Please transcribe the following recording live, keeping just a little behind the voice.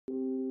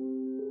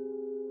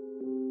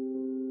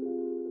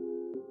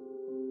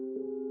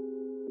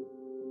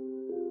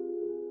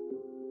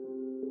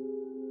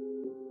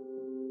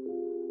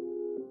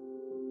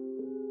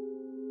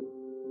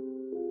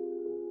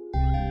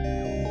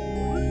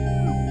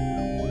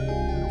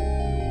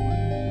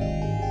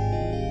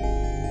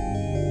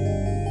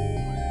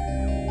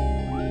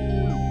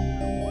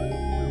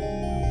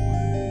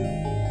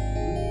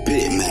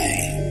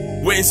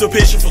Waiting so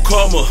patient for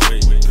karma,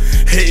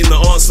 hating the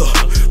answer.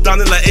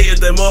 Downing like 8 of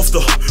them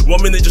after 1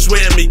 minute just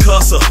waiting me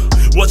casa.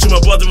 Watching my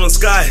brother on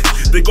Sky,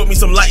 they got me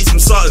some lighties from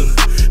Sutton.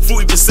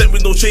 40%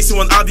 with no chasing,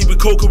 one Audi with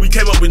coca, we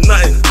came up with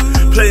nothing.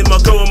 Playing my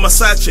girl on my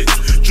side chick,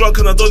 drunk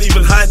and I don't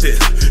even hide it.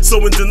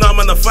 So in denial,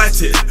 man, I fight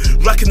it.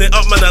 Racking it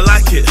up, man, I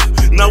like it.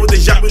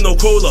 Nowadays, yak with no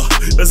cola,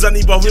 a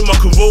Zanny bar with my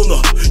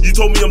Corona. You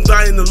told me I'm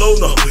dying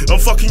alone,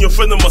 I'm fucking your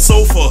friend on my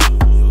sofa.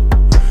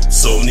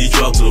 So many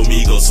drugs on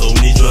me, got so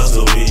many drugs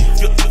on me.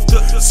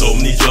 So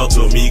many drugs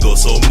on me, got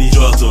so many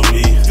drugs on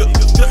me.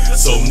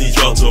 So many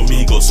drugs on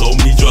me, got so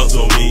many drugs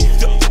on me.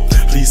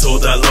 Please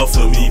hold that love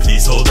for me,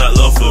 please hold that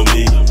love for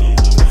me.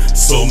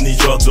 So many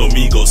drugs on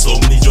me, got so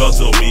many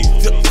drugs on me.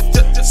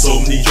 So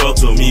many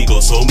drugs on me,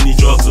 got so many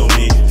drugs on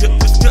me.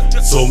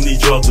 So many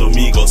drugs on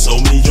me, got so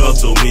many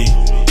drugs on me.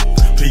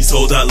 Please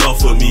hold that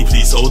love for me,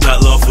 please hold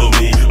that love for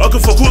me. I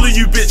can fuck all of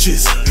you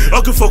bitches,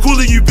 I can fuck all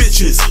of you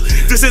bitches.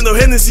 This ain't no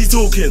Hennessy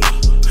talking,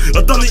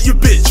 I done it, you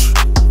bitch.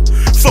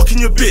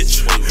 Fucking your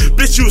bitch,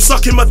 bitch, you was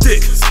sucking my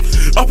dick.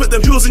 I put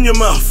them pills in your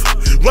mouth,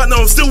 right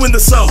now I'm still in the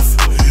south.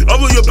 I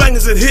wrote your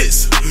bangers and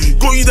hits,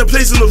 got you them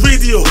plays on the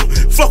radio.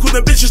 Fuck with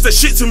them bitches that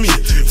shit to me,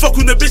 fuck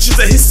with them bitches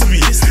that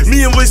history.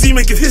 Me and RAII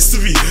making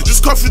history,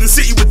 just cut through the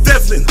city with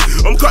Devlin.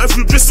 I'm cutting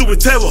through Bristol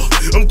with terror,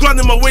 I'm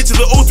grinding my way to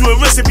the O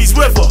doing recipes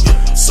weather.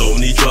 So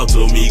many drugs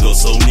on me, got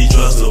so many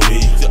drugs on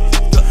me.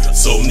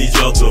 So many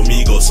drugs on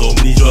me, got so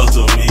many drugs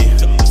on me.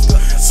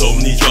 So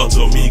many drugs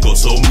on me, got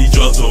so many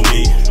drugs on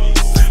me.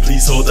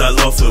 Please hold that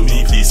love for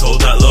me, please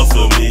hold that love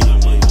for me.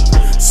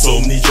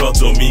 So many drugs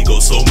on me,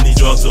 got so many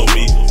drugs on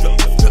me.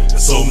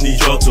 So many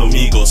drugs on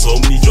me, got so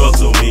many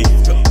drugs on me.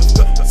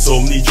 So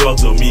many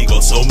drugs on me,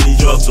 got so many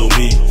drugs on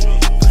me.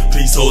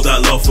 Please hold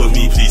that love for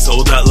me, please hold